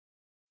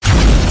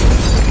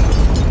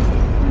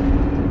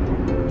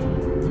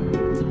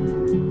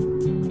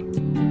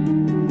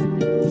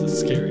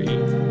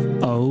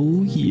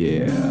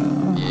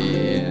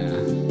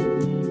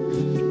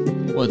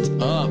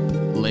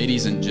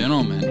Ladies and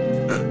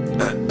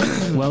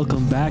gentlemen,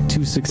 welcome back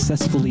to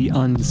Successfully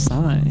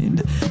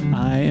Unsigned.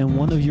 I am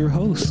one of your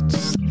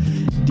hosts,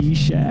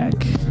 D-Shack.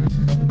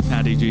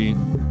 Patty G.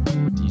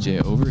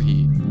 DJ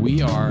Overheat.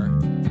 We are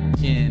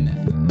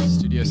in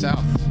Studio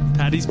South.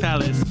 Patty's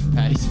Palace.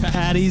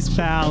 Patty's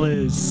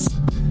Palace.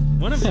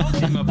 One of y'all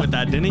came up with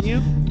that, didn't you?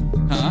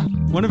 Huh?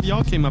 One of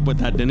y'all came up with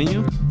that, didn't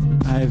you?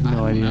 I have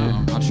no idea.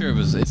 No, I'm sure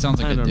it sounds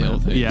like a deal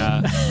thing.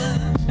 Yeah.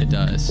 It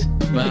does.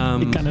 But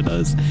It kind of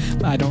does.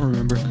 I don't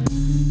remember.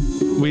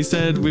 We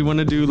said we want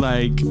to do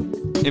like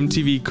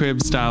MTV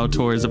Crib style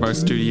tours of our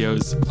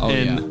studios. Oh,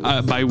 and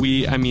by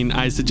we, I mean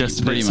I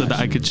suggested Pretty it so much. that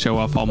I could show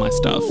off all my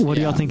stuff. What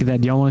do y'all think of that?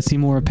 Do y'all want to see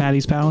more of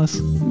Patty's Palace?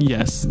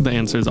 Yes, the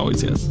answer is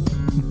always yes.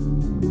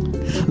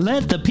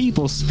 Let the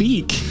people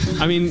speak.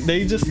 I mean,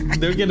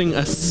 they're getting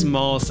a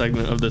small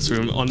segment of this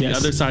room. On the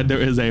other side, there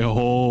is a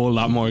whole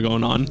lot more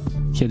going on.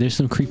 Yeah, there's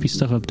some creepy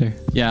stuff up there.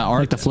 yeah,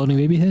 Like the floating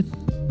baby head?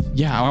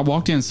 I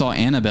walked in and saw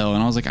Annabelle,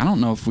 and I was like, I don't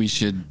know if we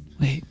should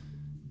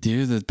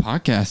do the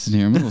podcast in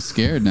here. I'm a little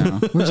scared now.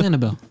 Where's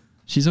Annabelle?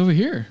 She's over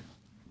here.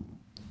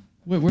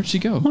 Where'd she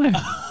go? Where?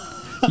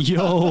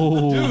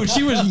 Yo. Dude,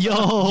 she was.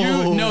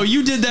 Yo.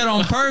 You did that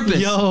on purpose.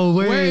 Yo,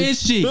 where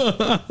is she?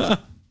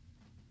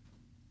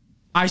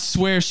 I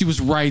swear she was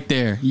right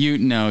there. You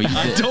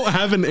I don't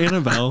have an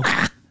Annabelle.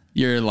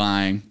 You're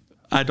lying.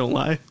 I don't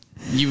lie.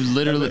 You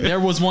literally. There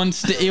was one.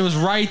 It was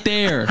right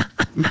there.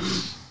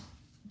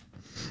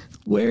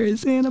 Where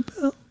is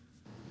Annabelle?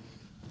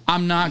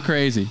 I'm not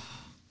crazy.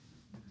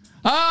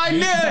 Oh, I knew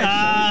it.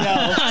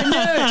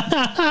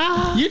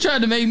 I knew it. You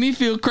tried to make me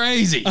feel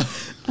crazy.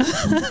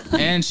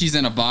 And she's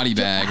in a body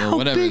bag or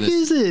whatever. How big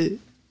is it?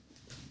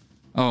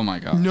 Oh my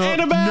gosh. No,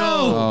 Annabelle!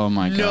 No, Oh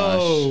my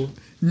gosh.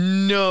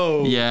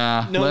 no.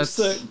 Yeah.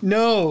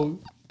 No.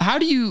 How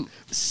do you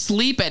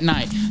sleep at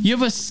night? You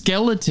have a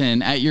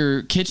skeleton at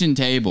your kitchen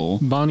table.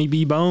 Bonnie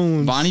B.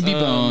 Bones. Bonnie B.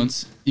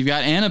 Bones. You've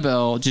got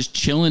Annabelle just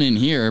chilling in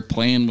here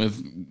playing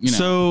with,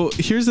 So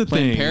here's the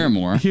playing thing.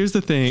 Paramore. Here's the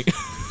thing.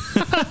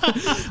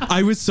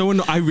 I was so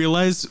I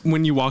realized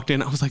when you walked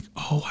in, I was like,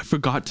 oh, I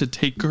forgot to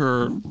take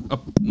her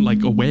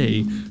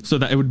away so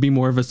that it would be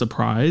more of a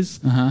surprise.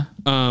 But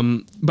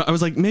I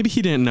was like, maybe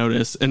he didn't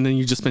notice, and then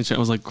you just mentioned it.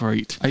 I was like,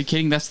 great. Are you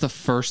kidding? That's the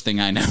first thing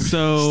I noticed.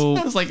 So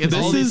I was like, it's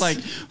all these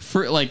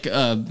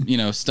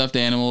stuffed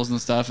animals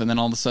and stuff, and then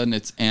all of a sudden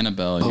it's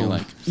Annabelle, and you're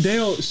like,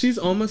 Dale, she's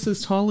almost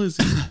as tall as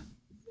you.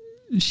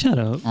 Shut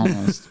up.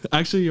 almost.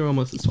 Actually, you're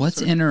almost as tall.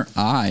 What's in her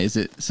eye? Is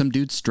it some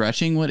dude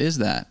stretching? What is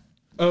that?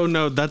 Oh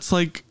no, that's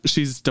like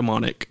she's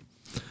demonic.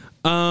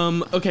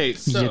 Okay,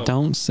 so You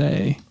don't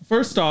say.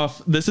 first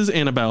off, this is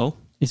Annabelle.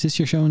 Is this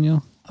your show and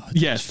yell?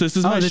 Yes, this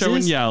is my this show and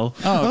is? yell.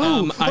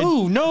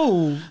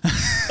 No.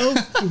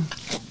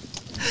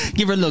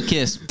 Give her a little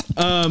kiss.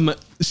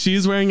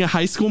 She's wearing a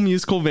High School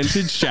Musical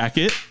vintage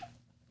jacket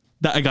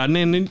that I got in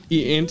an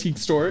antique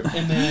store,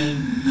 and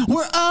then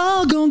We're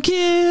all gonna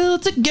kill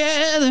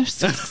together.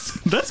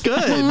 that's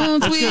good.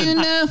 Once That's we good.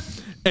 know.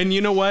 And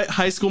you know what?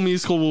 High School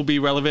Musical will be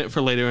relevant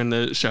for later in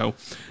the show.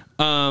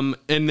 And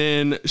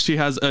then she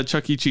has a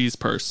Chuck E. Cheese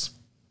purse.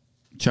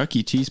 Chuck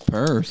E. Cheese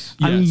purse.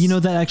 I mean,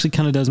 Yes. that actually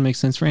kind of does make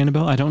sense for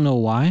Annabelle. I don't know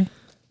why.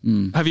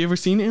 Have you ever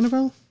seen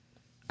Annabelle?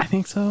 I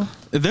think so.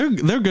 They're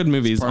good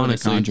movies, Part of the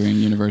honestly. Conjuring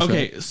universe.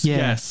 Okay, right? Yeah.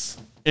 yes.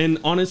 And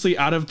honestly,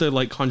 out of the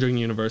Conjuring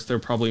universe, they're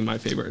probably my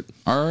favorite.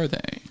 Are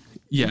they?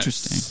 Yes.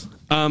 Interesting.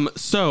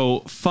 So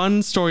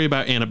fun story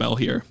about Annabelle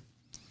here.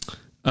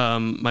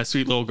 My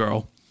sweet little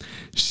girl.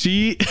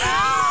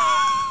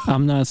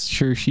 I'm not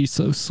sure she's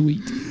so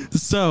sweet.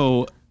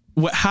 So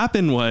what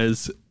happened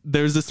was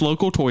there's this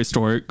local toy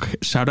store,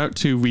 shout out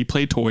to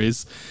Replay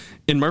Toys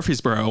in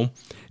Murfreesboro,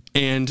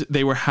 and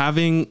they were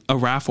having a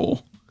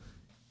raffle,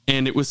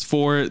 and it was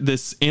for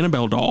this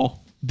Annabelle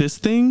doll. This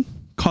thing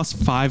cost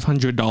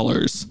 $500.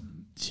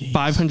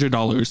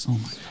 $500. Oh my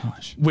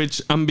gosh.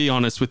 Which I'm gonna be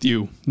honest with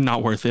you,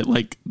 not worth it.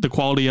 Like the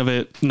quality of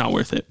it, not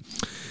worth it.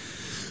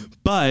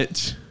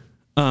 But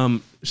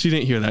she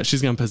didn't hear that.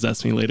 She's gonna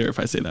possess me later if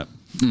I say that.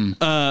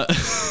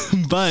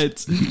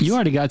 But You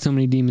already got so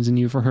many demons in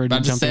you for her to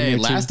About to jump in say, there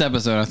last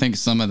episode, I think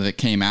some of it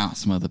came out.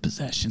 Some of the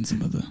possession,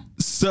 some of the.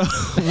 so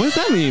what does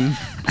that mean?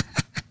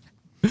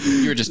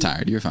 You were just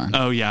tired. You're fine.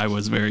 Oh yeah, I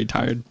was very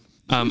tired.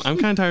 I'm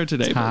kind of tired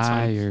today. But it's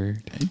fine.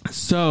 Tired.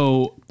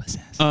 So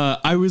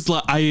I was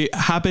like,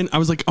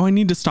 oh, I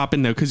need to stop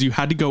in there because you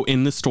had to go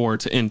in the store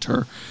to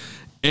enter.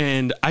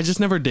 And I just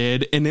never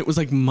did. And it was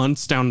like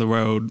months down the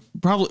road,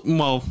 probably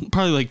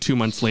like 2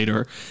 months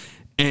later.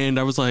 And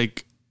I was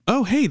like,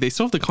 oh, hey, they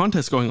still have the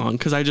contest going on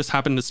because I just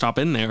happened to stop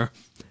in there.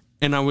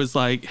 And I was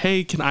like,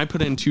 hey, can I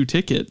put in 2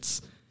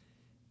 tickets?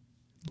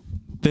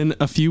 Then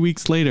a few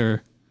weeks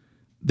later,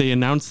 they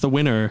announced the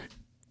winner.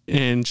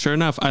 And sure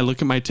enough, I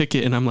look at my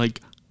ticket and I'm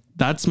like,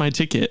 that's my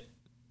ticket.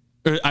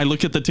 Or I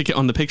look at the ticket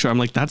on the picture. I'm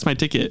like, that's my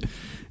ticket.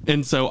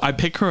 And so I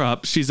pick her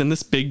up. She's in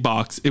this big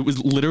box. It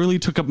was literally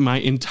took up my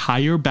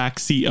entire back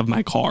seat of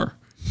my car.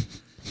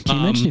 Can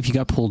you imagine if you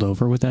got pulled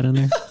over with that in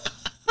there?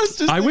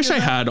 I wish I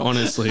had,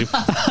 honestly.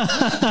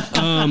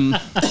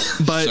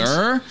 But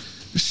Sir,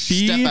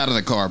 she step out of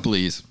the car,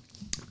 please.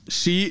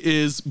 She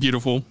is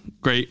beautiful.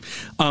 Great.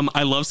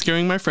 I love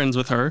scaring my friends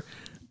with her.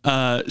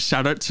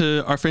 Shout out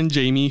to our friend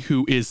Jamie,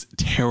 who is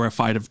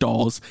terrified of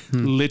dolls,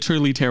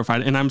 literally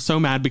terrified. And I'm so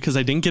mad because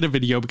I didn't get a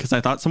video because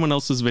I thought someone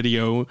else was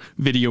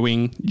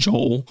videoing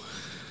Joel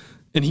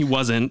and he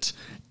wasn't.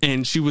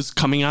 And she was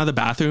coming out of the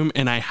bathroom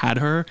and I had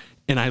her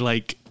and I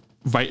like,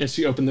 right as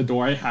she opened the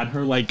door, I had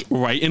her like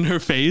right in her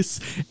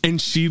face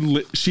and she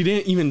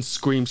didn't even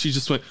scream. She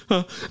just went,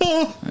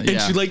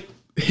 and she like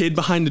hid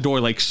behind the door.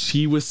 Like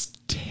she was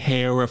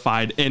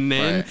terrified. And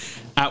then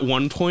at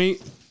one point,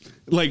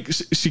 like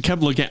she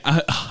kept looking.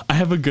 I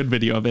have a good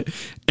video of it.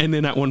 And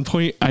then at one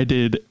point I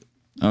did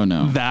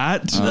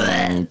that.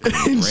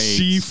 And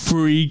she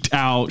freaked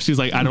out. She's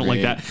like, I don't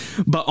like that.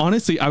 But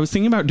honestly, I was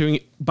thinking about doing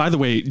it. By the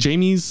way,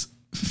 Jamie's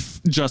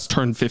just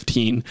turned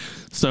 15.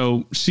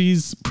 So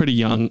she's pretty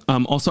young.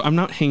 Also, I'm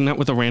not hanging out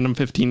with a random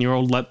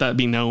 15-year-old. Let that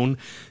be known.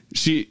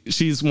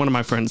 She's one of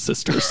my friend's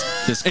sisters.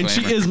 And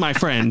she is my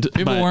friend.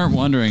 People weren't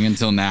wondering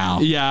until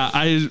now. Yeah,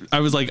 I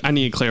was like, I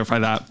need to clarify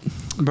that.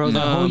 Bro,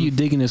 the hole you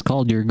digging is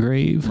called your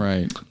grave.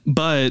 Right.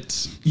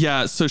 But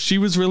yeah, so she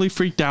was really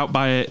freaked out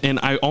by it. And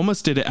I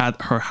almost did it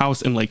at her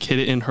house and like hid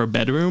it in her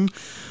bedroom.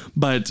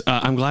 But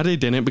I'm glad I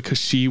didn't because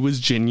she was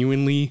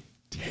genuinely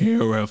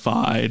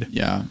terrified.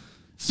 Yeah.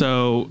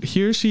 So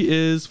here she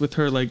is with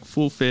her like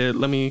full fit.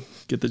 Let me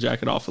get the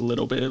jacket off a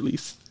little bit at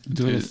least.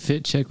 Doing a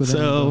fit check with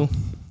Annabelle.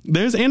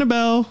 There's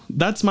Annabelle.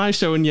 That's my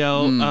show and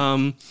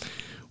yell.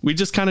 We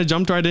just kind of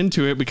jumped right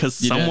into it because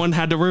someone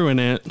had to ruin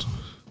it.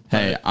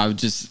 Hey, I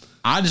just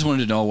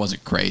wanted to know it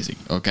wasn't crazy.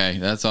 Okay,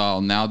 that's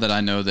all. Now that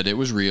I know that it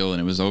was real and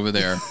it was over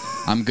there,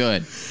 I'm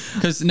good.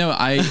 Because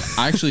I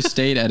actually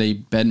stayed at a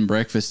bed and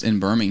breakfast in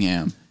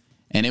Birmingham,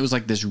 and it was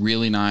like this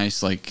really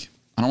nice, like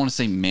I don't want to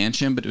say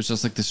mansion, but it was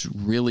just like this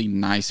really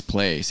nice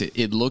place.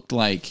 It looked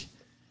like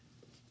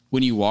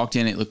when you walked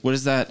in, it looked. What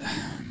is that?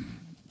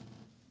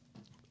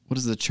 What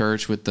is the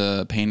church with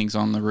the paintings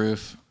on the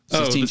roof?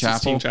 Sistine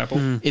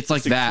Chapel. It's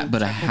like that,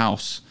 but a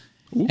house.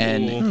 Ooh.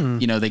 And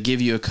they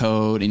give you a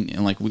code,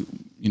 and like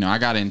I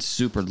got in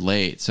super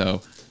late,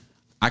 so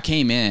I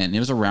came in. It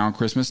was around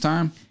Christmas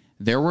time.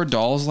 There were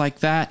dolls like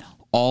that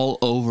all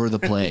over the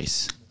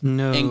place,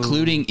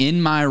 including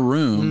in my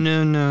room.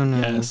 No.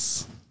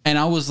 Yes. And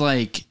I was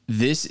like,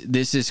 this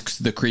is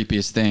the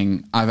creepiest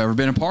thing I've ever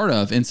been a part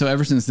of. And so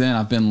ever since then,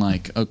 I've been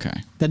like,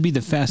 okay, that'd be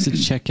the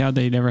fastest checkout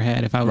they'd ever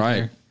had if I was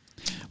there.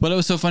 Well, it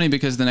was so funny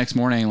because the next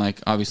morning, like,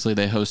 obviously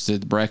they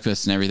hosted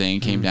breakfast and everything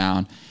and came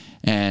down.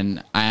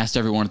 And I asked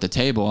everyone at the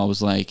table, I was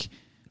like,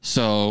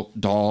 so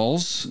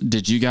dolls,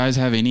 did you guys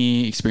have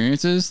any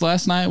experiences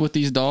last night with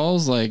these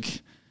dolls?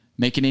 Like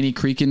making any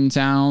creaking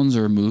sounds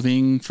or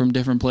moving from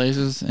different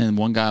places? And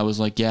one guy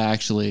was like, yeah,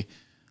 actually,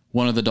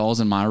 one of the dolls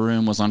in my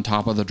room was on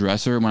top of the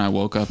dresser. When I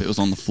woke up, it was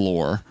on the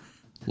floor.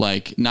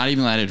 Like, not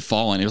even that it had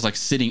fallen. It was like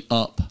sitting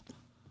up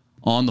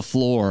on the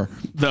floor.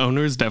 The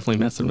owner is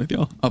definitely messing with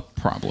y'all.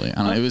 Probably. I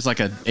don't know. It was like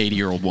an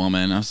 80-year-old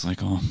woman. I was like,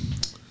 oh.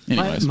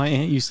 Anyways. My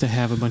aunt used to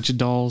have a bunch of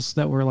dolls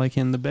that were like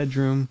in the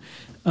bedroom,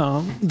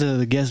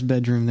 the guest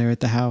bedroom there at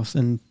the house.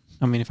 And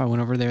I mean, if I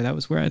went over there, that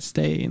was where I'd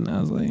stay. And I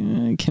was like,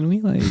 can we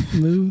like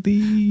move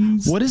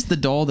these? What is the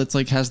doll that's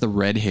like has the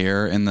red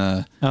hair and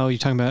the... Oh, you're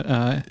talking about...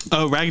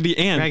 Raggedy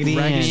Ann. Raggedy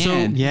Ann. So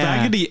yeah.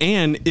 Raggedy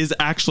Ann is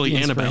actually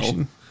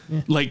Annabelle.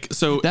 Yeah. Like,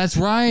 so... That's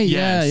right.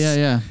 Yes.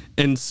 Yeah.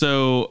 And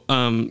so...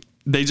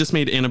 they just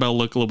made Annabelle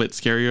look a little bit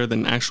scarier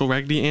than actual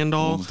Raggedy Ann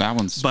doll. Well, that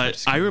one's...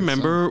 But I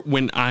remember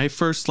when I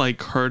first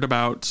like heard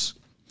about...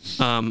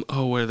 what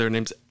are their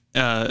names?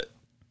 The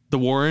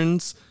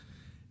Warrens...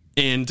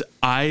 And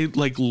I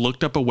like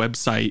looked up a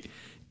website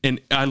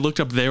and I looked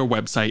up their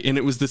website and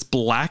it was this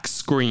black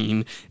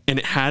screen and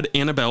it had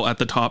Annabelle at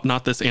the top,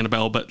 not this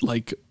Annabelle, but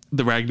like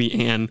the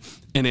Raggedy Ann.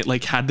 And it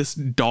like had this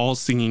doll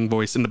singing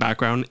voice in the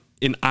background.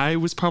 And I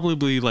was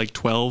probably like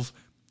 12,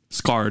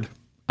 scarred.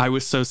 I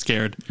was so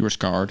scared. You were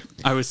scarred.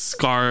 I was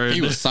scarred.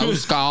 He was so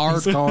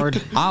scarred.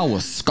 I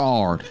was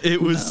scarred.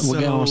 It was we're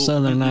getting all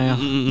southern now.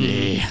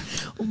 Yeah.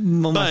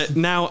 But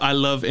now I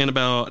love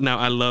Annabelle. Now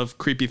I love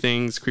creepy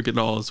things, creepy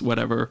dolls,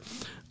 whatever.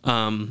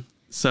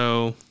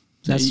 So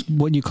that's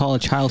what you call a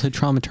childhood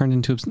trauma turned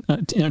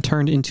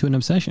into an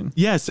obsession.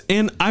 Yes,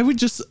 and I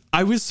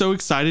was so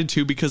excited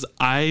too because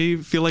I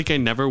feel like I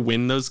never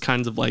win those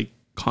kinds of like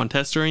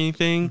contests or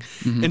anything.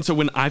 Mm-hmm. And so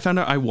when I found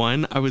out I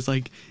won, I was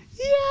like,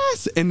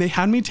 yes. And they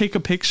had me take a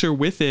picture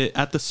with it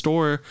at the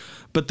store,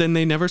 but then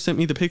they never sent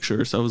me the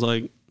picture. So I was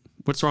like,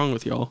 what's wrong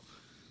with y'all?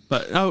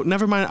 But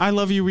never mind. I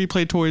love you,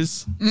 Replay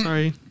Toys.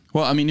 Sorry.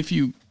 Well, I mean, if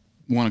you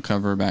want to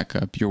cover back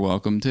up, you're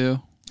welcome to.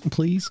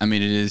 Please. I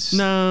mean, it is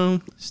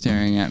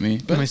staring at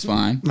me, but it's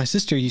fine. My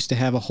sister used to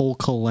have a whole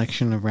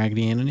collection of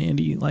Raggedy Ann and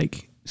Andy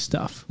like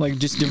stuff, like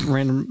just different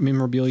random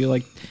memorabilia.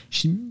 Like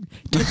she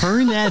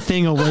turned that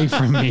thing away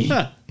from me.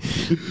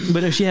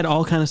 But she had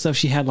all kind of stuff.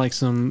 She had like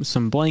some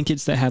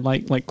blankets that had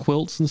like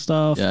quilts and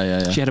stuff.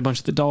 Yeah. She had a bunch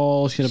of the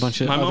dolls. She had a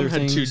bunch of my other mom had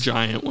things. 2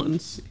 giant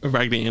ones of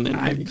Raggedy Ann and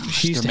Andy.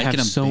 She used to making have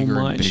them so bigger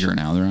much. and bigger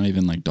now. They're not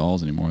even like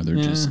dolls anymore. They're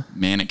just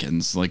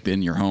mannequins like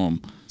in your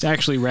home. It's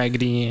actually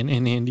Raggedy Ann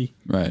and Andy.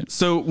 Right.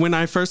 So when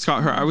I first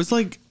got her, I was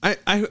like, I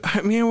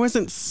mean, I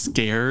wasn't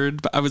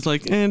scared, but I was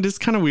like, it's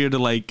kind of weird to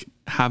like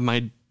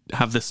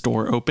have this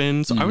door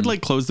open. So I would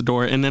like close the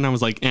door, and then I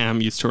was like, I'm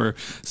used to her.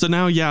 So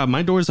now, yeah,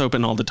 my door's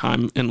open all the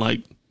time, and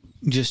like,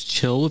 just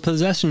chill with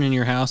possession in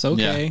your house.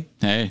 Okay.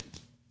 Yeah. Hey.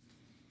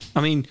 I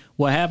mean,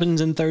 what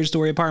happens in third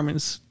story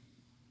apartments?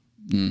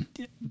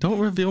 don't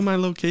reveal my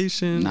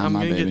location. Not I'm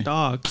my gonna baby. get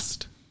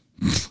doxxed.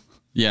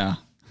 Yeah.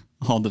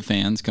 All the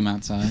fans come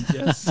outside.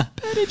 Yes.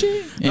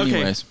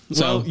 Anyways, okay.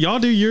 so Well, y'all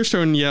do your show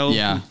and yell.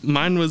 Yeah.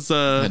 Mine was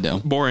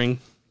don't. boring.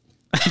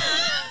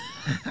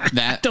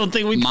 that Don't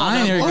think we call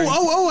mine that are- boring.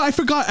 Oh, I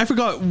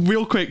forgot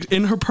real quick.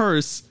 In her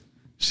purse,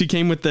 she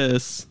came with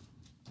this.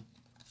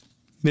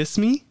 Miss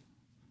me?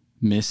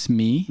 Miss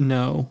me?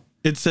 No,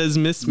 It says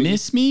miss me.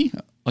 Miss me?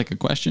 Like a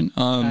question?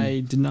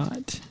 I did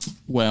not.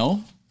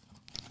 Well,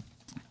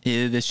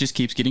 this just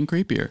keeps getting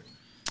creepier.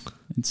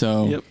 And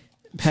so Yep.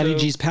 Patty So-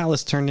 G's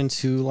palace turned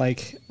into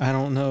like, I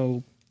don't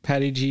know,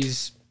 Patty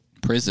G's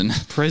prison.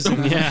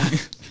 prison. Yeah.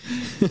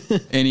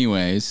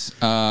 Anyways,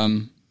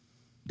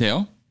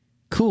 Dale?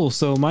 Cool.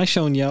 So my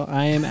show and yell,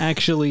 I am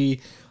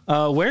actually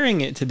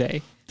wearing it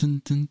today.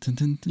 Dun, dun, dun,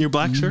 dun, dun. Your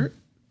black shirt?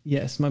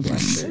 Yes, my black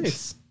shirt.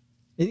 Nice.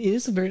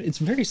 It's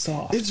very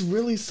soft. It's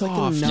really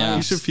soft. nice- Yeah.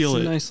 You should feel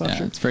it's it. a nice soft Yeah,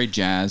 shirt. it's very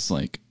jazz,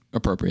 like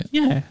appropriate.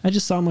 Yeah, I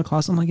just saw it in my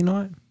closet. I'm like, you know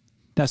what?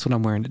 That's what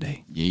I'm wearing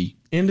today. Yee.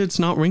 And it's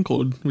not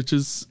wrinkled, which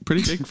is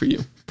pretty big for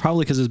you.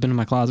 Probably because it's been in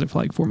my closet for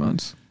like 4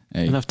 months.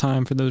 Hey. Enough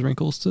time for those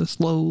wrinkles to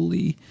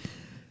slowly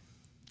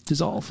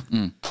dissolve.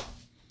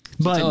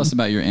 But Tell us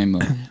about your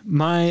amulet.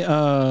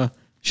 my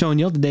show and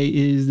yell today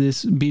is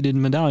this beaded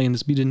medallion,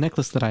 this beaded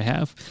necklace that I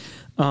have.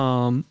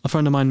 A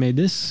friend of mine made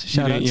this.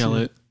 You didn't yell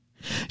it.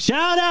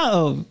 Shout out!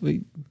 Oh,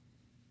 wait.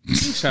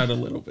 Shout a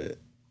little bit.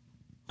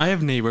 I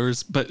have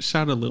neighbors, but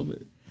shout a little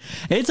bit.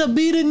 It's a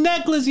beaded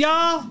necklace,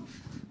 y'all.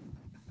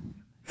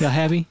 Y'all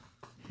happy?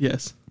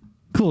 Yes.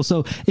 Cool.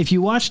 So if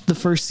you watched the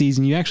first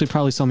season, you actually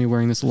probably saw me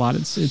wearing this a lot.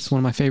 It's one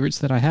of my favorites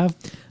that I have.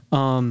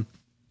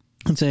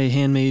 It's a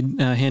handmade,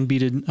 hand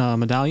beaded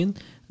medallion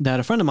that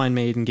a friend of mine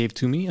made and gave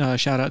to me.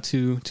 Shout out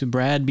to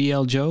Brad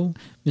BL Joe,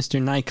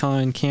 Mr.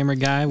 Nikon camera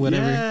guy,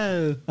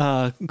 whatever.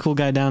 Yeah. Cool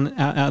guy down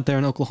out there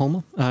in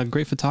Oklahoma.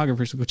 Great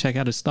photographer, so go check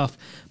out his stuff.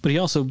 But he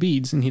also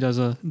beads, and he does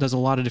a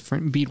lot of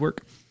different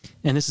beadwork.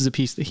 And this is a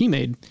piece that he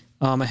made.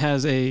 It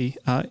has a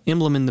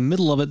emblem in the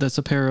middle of it that's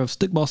a pair of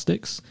stickball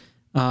sticks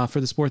for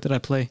the sport that I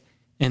play.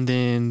 And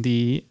then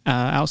the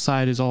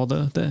outside is all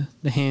the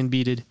hand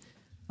beaded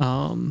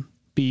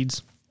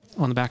beads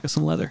on the back of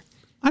some leather.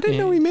 I didn't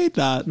know he made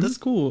that. That's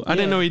cool. I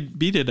didn't know he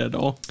beat it at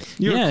all.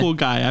 You're Yeah. a cool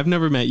guy. I've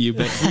never met you,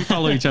 but we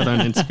follow each other on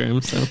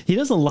Instagram. So He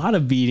does a lot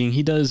of beading.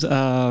 He does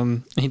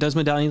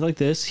medallions like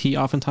this. He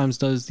oftentimes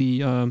does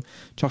the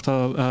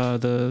Choctaw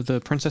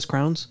the princess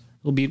crowns.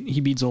 He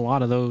beads a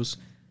lot of those.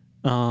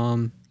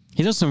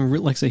 He does some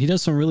like I said, he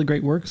does some really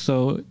great work.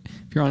 So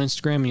if you're on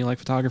Instagram and you like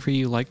photography,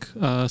 you like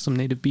some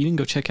native beading,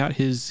 go check out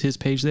his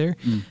page there.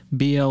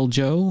 BL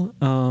Joe.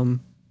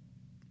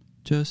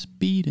 Just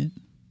beat it.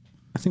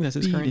 I think that's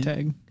his Beat current it.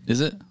 tag.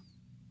 Is it?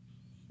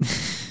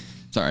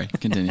 Sorry,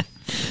 continue.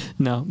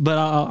 No, but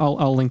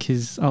I'll link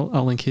his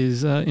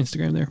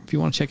Instagram there if you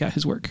want to check out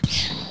his work.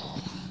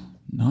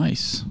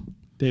 Nice.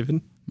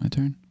 David. My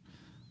turn.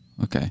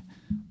 Okay.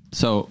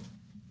 So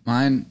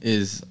mine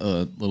is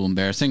a little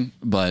embarrassing,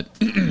 but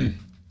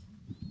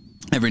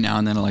every now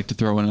and then I like to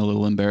throw in a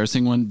little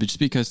embarrassing one, but just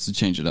because to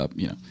change it up,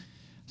 you know.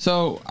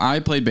 So I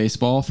played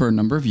baseball for a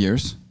number of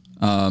years.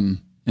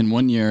 And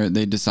one year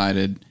they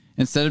decided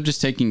instead of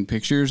just taking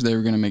pictures, they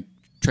were going to make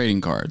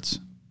trading cards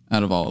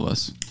out of all of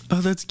us.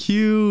 Oh, that's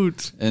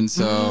cute. And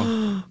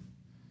so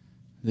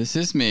this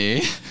is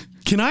me.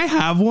 Can I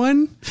have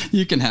one?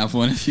 You can have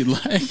one if you'd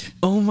like.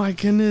 Oh my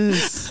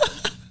goodness.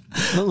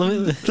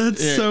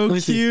 That's so let me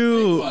see.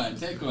 cute.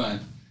 Take one.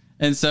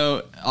 And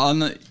so on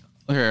the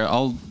here,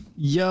 I'll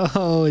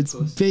Yo, it's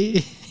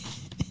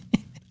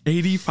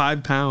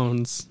 85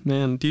 pounds.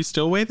 Man, do you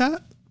still weigh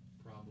that?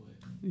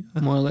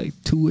 more like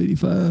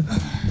 285.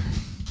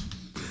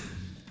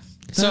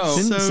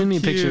 Send me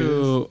a picture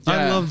of cute. I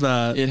Yeah. love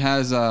that. It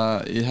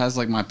has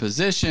like my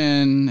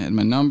position and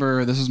my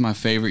number. This was my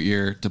favorite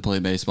year to play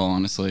baseball,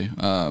 honestly.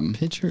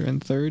 Pitcher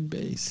and third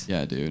base.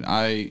 Yeah, dude.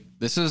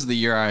 This is the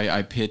year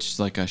I pitched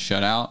like a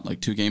shutout, like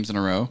 2 games in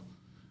a row,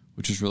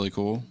 which was really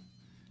cool.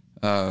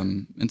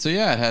 And so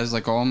yeah, it has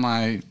like all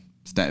my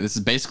this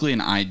is basically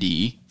an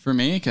ID for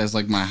me because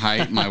like my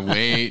height, my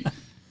weight,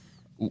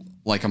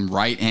 like I'm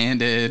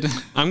right-handed.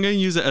 I'm going to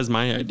use it as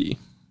my ID.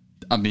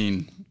 I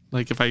mean,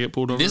 Like if I get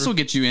pulled over. this will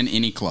get you in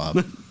any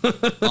club.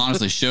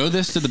 Honestly, show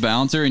this to the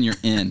bouncer and you're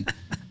in.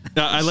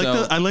 Yeah, I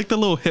like the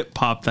little hip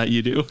hop that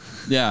you do.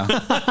 Yeah.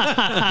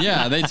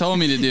 Yeah, they told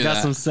me to do Got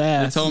that. some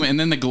sass. They told me, and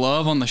then the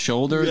glove on the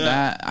shoulder,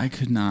 that I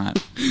could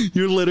not.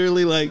 You're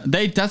literally like,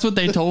 That's what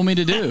they told me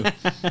to do.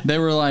 They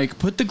were like,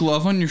 put the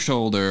glove on your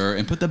shoulder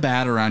and put the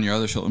bat around your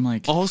other shoulder. I'm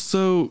like,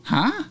 also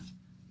huh?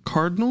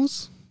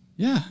 Cardinals?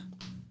 Yeah.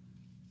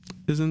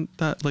 Isn't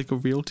that like a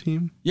real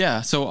team?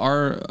 Yeah. So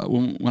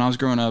when I was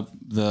growing up,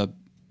 the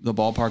the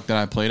ballpark that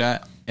I played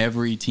at,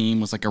 every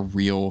team was like a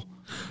real.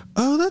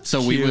 Oh, that's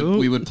so cute.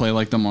 we would play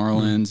like the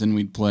Marlins and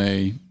we'd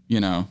play,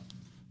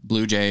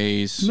 Blue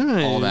Jays,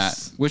 all that,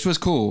 Nice. which was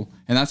cool.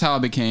 And that's how I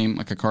became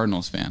like a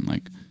Cardinals fan,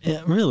 like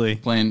Yeah, really.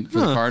 playing for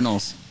the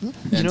Cardinals.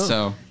 And know-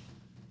 so,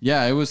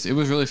 yeah, it was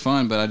really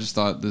fun, but I just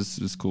thought this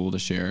was cool to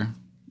share.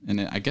 And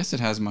I guess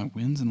it has my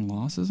wins and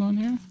losses on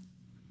here.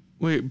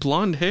 Wait,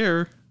 blonde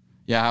hair?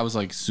 Yeah, I was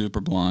like super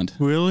blonde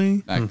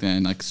Really? back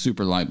then, like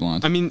super light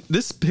blonde. I mean,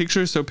 this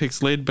picture is so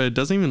pixelated, but it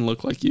doesn't even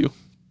look like you.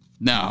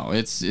 No,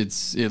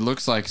 it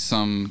looks like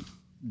some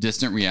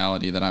distant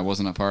reality that I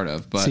wasn't a part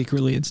of, but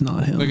Secretly, it's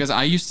not him. because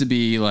I used to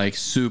be like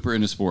super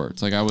into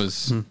sports. Like I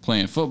was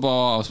playing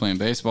football, I was playing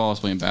baseball, I was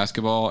playing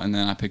basketball, and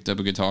then I picked up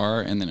a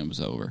guitar and then it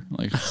was over.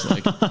 Like it's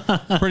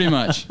like pretty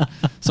much.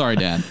 Sorry,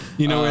 Dad.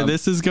 You know where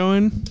this is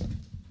going?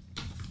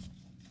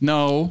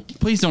 No,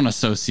 please don't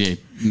associate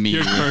me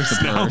You're with cursed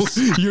the now.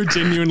 purse. You're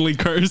genuinely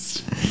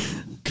cursed.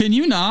 Can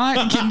you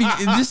not?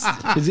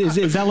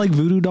 Is that like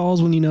voodoo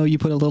dolls when you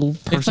put a little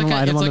personal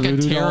item on the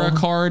voodoo tarot doll?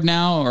 card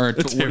now, or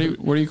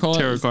what do you call it?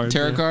 Tarot card,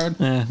 Tarot yeah.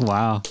 card.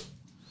 Wow,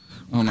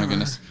 Oh my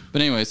goodness.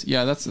 But anyways,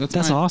 yeah, that's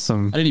mine.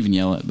 awesome. I didn't even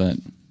yell it, but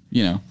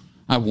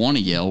I want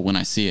to yell when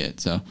I see it.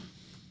 So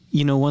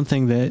One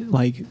thing that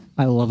like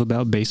I love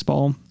about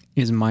baseball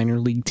is minor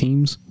league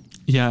teams.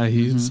 Yeah,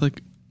 he's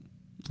like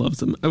loves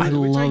them. I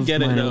love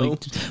get it minor though.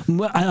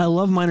 league. I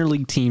love minor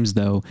league teams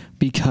though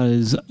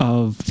because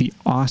of the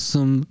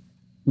awesome,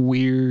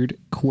 weird,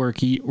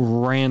 quirky,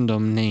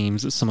 random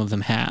names that some of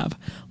them have,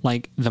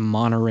 like the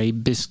Monterey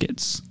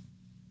Biscuits.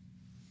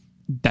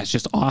 That's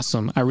just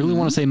awesome. I really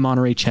want to say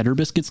Monterey Cheddar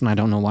Biscuits, and I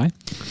don't know why.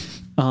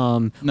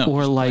 No,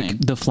 Or just like plain.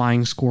 the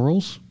Flying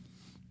Squirrels.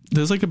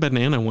 There's like a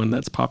banana one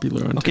that's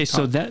popular on Okay, TikTok.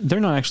 so that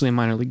they're not actually a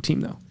minor league team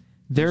though.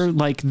 They're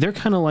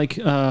kind of like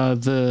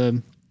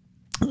the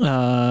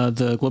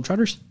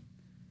Globetrotters.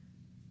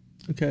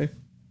 Okay.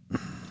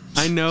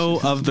 I know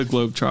of the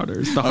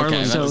Globetrotters. The Harlem.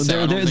 that's-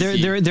 So I don't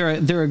think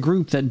they're a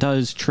group that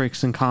does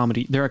tricks and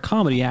comedy. They're a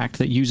comedy act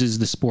that uses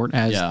the sport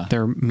as Yeah.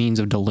 their means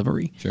of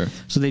delivery. Sure.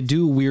 So they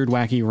do weird,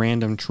 wacky,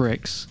 random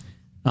tricks.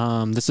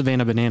 The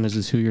Savannah Bananas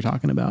is who you're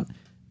talking about.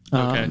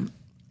 Okay.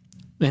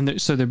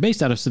 And so they're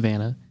based out of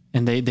Savannah,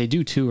 and they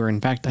do tour.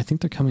 In fact, I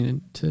think they're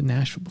coming to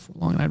Nashville before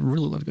long, and I'd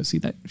really love to go see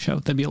that show.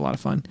 That'd be a lot of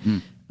fun.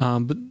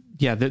 But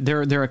yeah,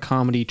 they're a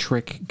comedy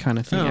trick kind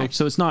of thing. Oh.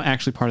 So it's not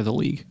actually part of the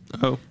league.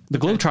 Oh. The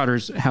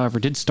Globetrotters, however,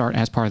 did start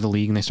as part of the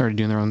league, and they started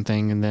doing their own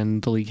thing, and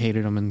then the league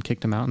hated them and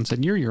kicked them out and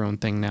said, "You're your own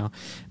thing now."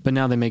 But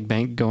now they make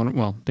bank going.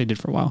 Well, they did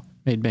for a while.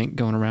 Made bank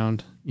going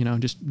around,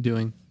 just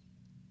doing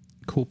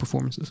cool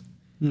performances.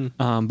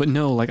 But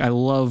no, like I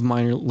love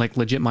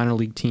legit minor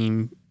league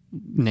team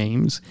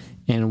names,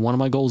 and one of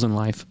my goals in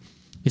life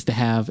is to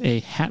have a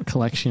hat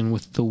collection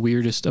with the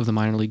weirdest of the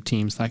minor league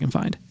teams that I can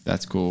find.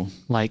 That's cool.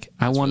 Like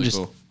I want really just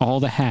cool. all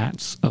the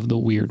hats of the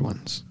weird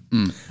ones.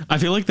 I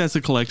feel like that's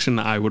a collection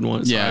that I would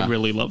want. So Yeah. I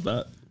really love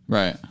that.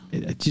 Right.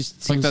 It just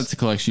It's like seems that's a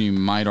collection you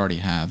might already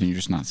have, and you're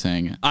just not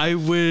saying it. I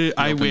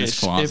open wish this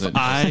closet. if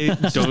I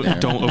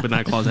don't open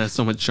that closet, it has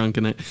so much junk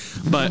in it.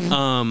 But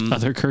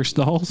other cursed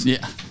dolls.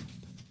 Yeah.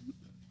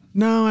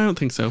 no, I don't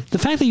think so. The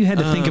fact that you had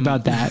to think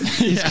about that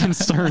is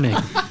concerning.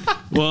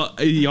 Well,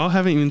 y'all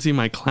haven't even seen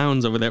my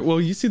clowns over there. Well,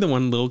 you see the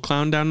one little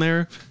clown down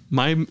there?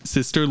 My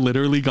sister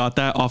literally got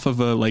that off of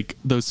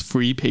those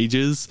free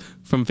pages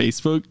from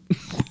Facebook.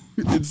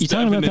 It's You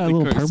talking about that definitely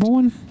little cursed. purple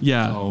one?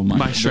 Yeah. Oh my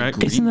by God, Shrek.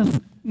 the Isn't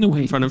that no In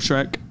wait front of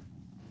Shrek.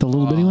 the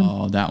little bitty one?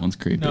 Oh, that one's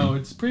creepy.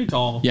 it's pretty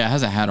tall. Yeah, it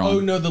has a hat on. Oh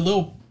no, the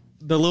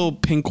little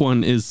pink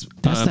one is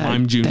That's that-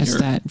 Mime Jr. that's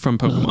that- from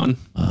Pokemon.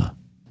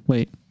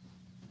 Wait,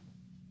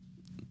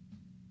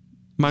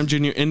 Mime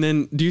Jr. And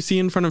then do you see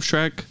in front of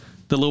Shrek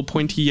the little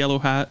pointy yellow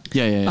hat?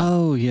 Yeah.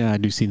 oh yeah, I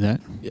do see that.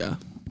 Yeah.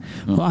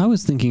 Well, I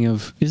was thinking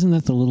of isn't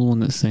that the little one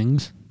that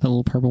sings? The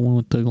little purple one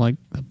with the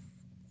the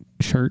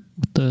shirt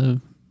with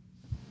the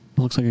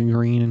it looks like a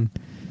green and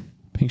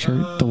pink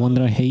shirt. The one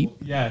that I hate.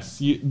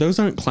 Yes. Those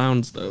aren't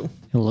clowns though.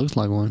 It looks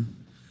like one.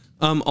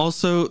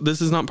 Also,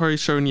 this is not part of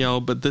Show and Yell,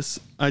 but this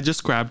I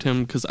just grabbed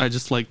him because I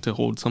just like to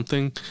hold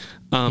something.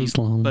 He's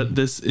lonely. But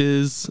this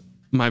is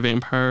my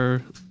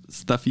vampire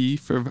stuffy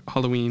for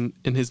Halloween,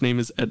 and his name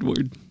is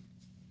Edward.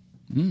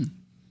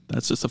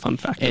 That's just a fun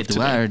fact. of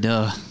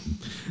today.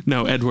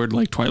 No, Edward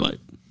like Twilight.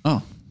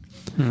 Oh.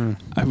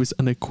 I was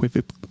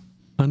unequivocally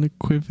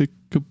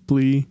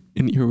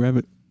and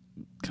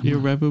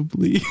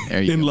irrevocably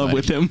There you in go, love buddy.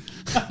 with him.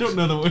 I don't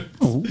know the word.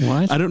 Oh,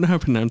 what? I don't know how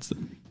to pronounce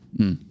them.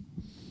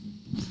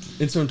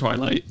 It's from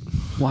Twilight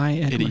Why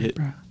Edward, Idiot.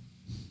 bro?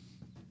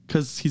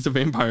 because he's a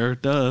vampire.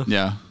 Duh.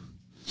 Yeah.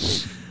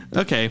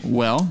 Okay.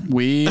 Well,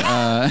 we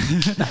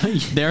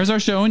there's our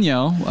show and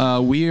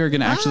yell. We are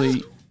going to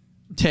actually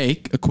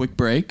take a quick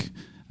break.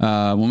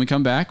 When we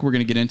come back, we're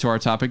going to get into our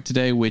topic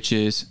today, which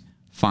is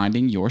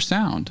finding your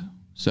sound.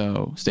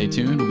 So stay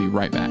tuned. We'll be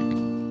right back.